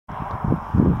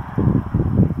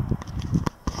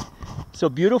So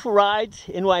beautiful rides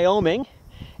in Wyoming,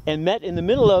 and met in the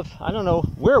middle of, I don't know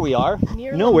where we are.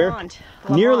 Near nowhere. Lamont.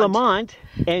 Near Lamont.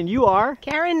 And you are?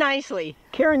 Karen Nicely.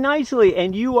 Karen Nicely.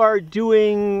 And you are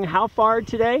doing how far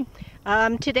today?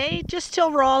 Today, just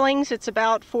till Rawlings, it's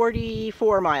about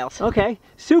 44 miles. Okay,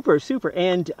 super, super.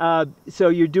 And so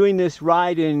you're doing this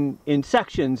ride in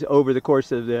sections over the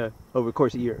course of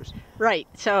years. Right.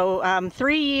 So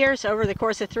 3 years, over the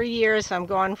course of 3 years, I'm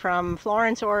going from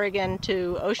Florence, Oregon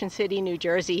to Ocean City, New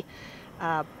Jersey.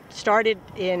 Started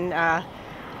in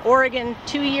Oregon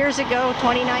 2 years ago,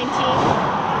 2019.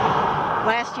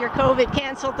 Last year, COVID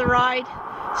canceled the ride.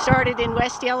 Started in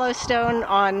West Yellowstone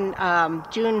on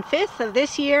June 5th of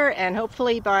this year, and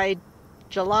hopefully by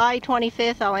July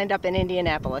 25th, I'll end up in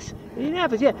Indianapolis.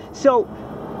 Indianapolis, yeah. So,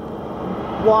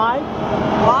 why?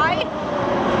 Why?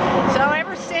 So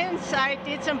ever since I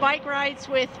did some bike rides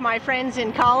with my friends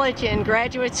in college and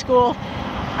graduate school,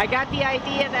 I got the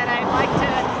idea that I'd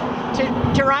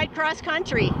like to ride cross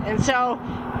country. And so,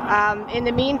 in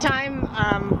the meantime,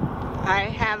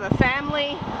 I have a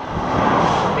family.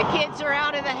 The kids are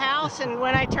out of the house, and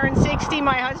when I turned 60,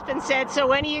 my husband said, "So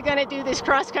when are you going to do this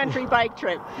cross-country bike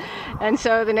trip?" And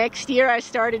so the next year I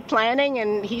started planning,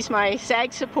 and he's my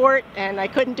SAG support, and I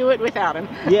couldn't do it without him.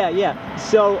 Yeah, yeah.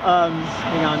 So,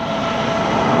 hang on.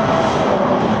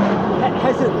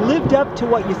 Has it lived up to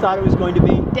what you thought it was going to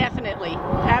be? Definitely.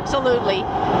 Absolutely.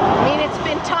 I mean, it's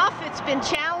been tough, it's been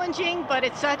challenging, but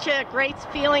it's such a great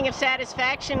feeling of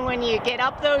satisfaction when you get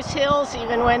up those hills,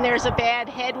 even when there's a bad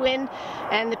headwind.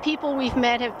 And the people we've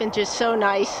met have been just so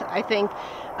nice. I think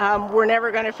we're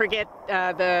never going to forget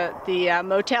the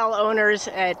motel owners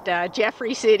at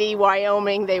Jeffrey City,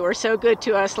 Wyoming. They were so good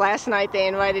to us. Last night they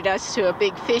invited us to a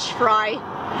big fish fry.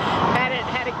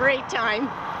 Had a great time.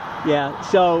 Yeah,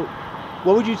 so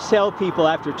what would you tell people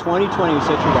after 2020 was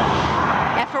such a wreck?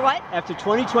 After what? After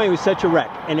 2020 was such a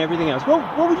wreck and everything else.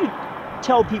 What would you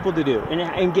tell people to do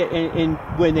and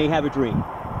when they have a dream?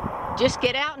 Just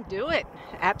get out and do it.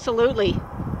 Absolutely.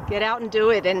 Get out and do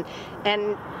it. And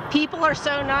people are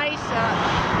so nice.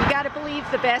 You got to believe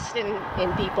the best in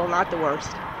people, not the worst.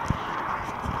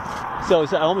 So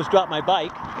I almost dropped my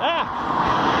bike.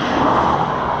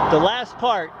 The last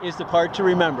part is the part to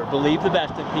remember. Believe the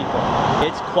best in people.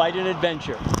 It's quite an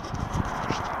adventure.